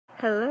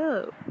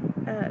Hello.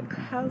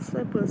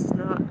 Cowslip was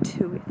not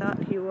who we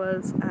thought he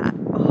was at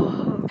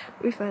all.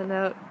 We found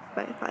out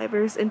by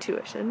Fiverr's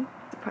intuition.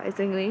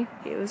 Surprisingly,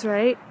 he was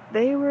right.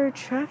 They were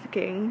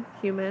trafficking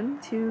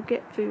humans to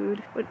get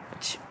food,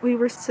 which we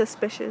were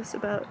suspicious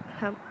about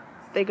how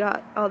they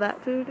got all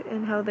that food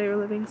and how they were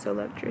living so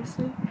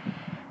luxuriously.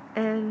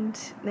 And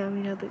now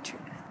we know the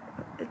truth.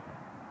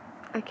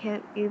 I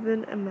can't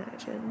even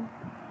imagine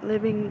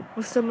living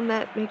with someone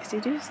that makes you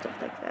do stuff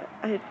like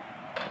that.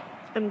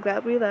 I'm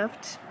glad we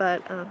left,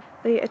 but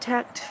they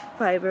attacked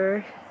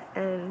Fiverr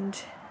and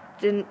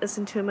didn't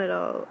listen to him at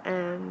all,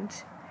 and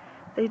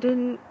they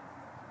didn't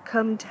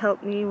come to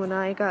help me when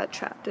I got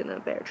trapped in a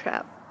bear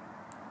trap,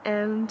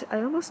 and I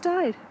almost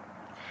died,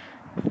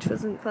 which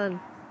wasn't fun.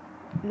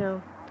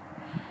 No.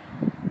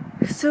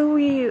 So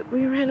we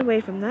ran away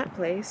from that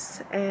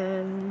place,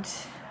 and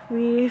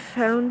we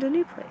found a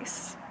new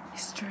place. My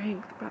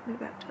strength brought me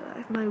back to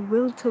life. My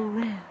will to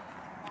live.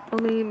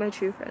 Only my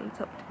true friends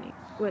helped me,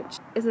 which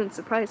isn't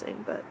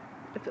surprising, but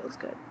it feels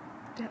good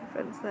to have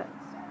friends that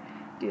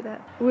do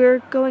that. We're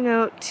going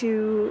out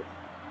to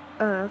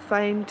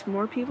find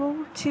more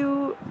people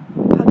to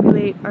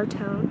populate our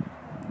town,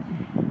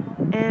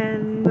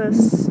 and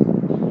us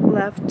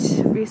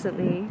left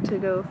recently to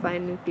go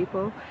find new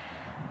people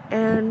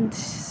and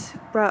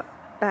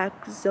brought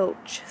back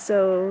Zilch.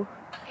 So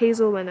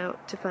Hazel went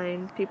out to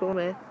find people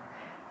with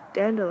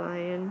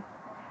Dandelion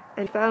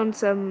and found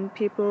some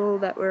people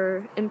that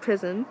were in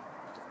prison,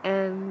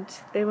 and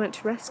they went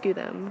to rescue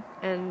them,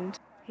 and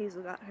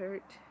Hazel got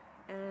hurt,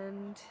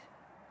 and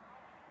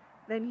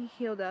then he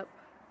healed up,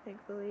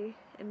 thankfully,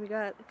 and we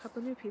got a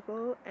couple new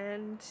people,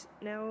 and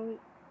now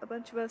a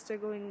bunch of us are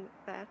going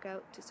back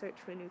out to search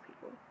for new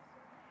people.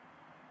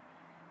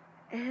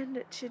 And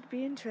it should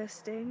be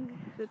interesting.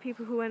 The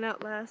people who went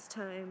out last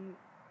time,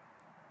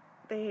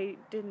 they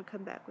didn't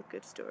come back with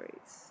good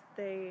stories.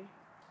 They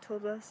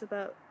told us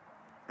about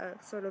a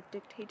sort of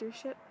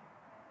dictatorship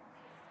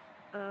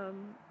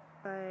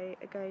by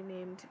a guy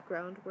named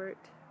Groundwort,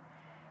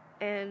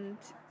 and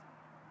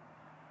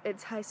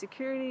it's high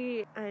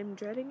security. I'm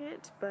dreading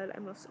it, but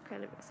I'm also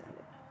kind of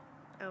excited.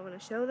 I want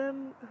to show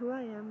them who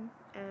I am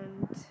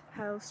and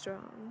how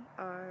strong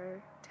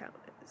our town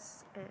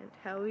is and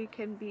how we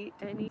can beat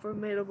any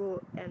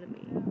formidable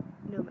enemy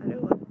no matter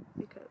what,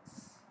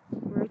 because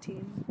we're a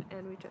team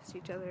and we trust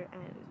each other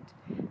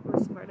and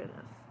we're smart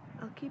enough.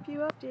 I'll keep you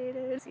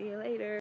updated. See you later.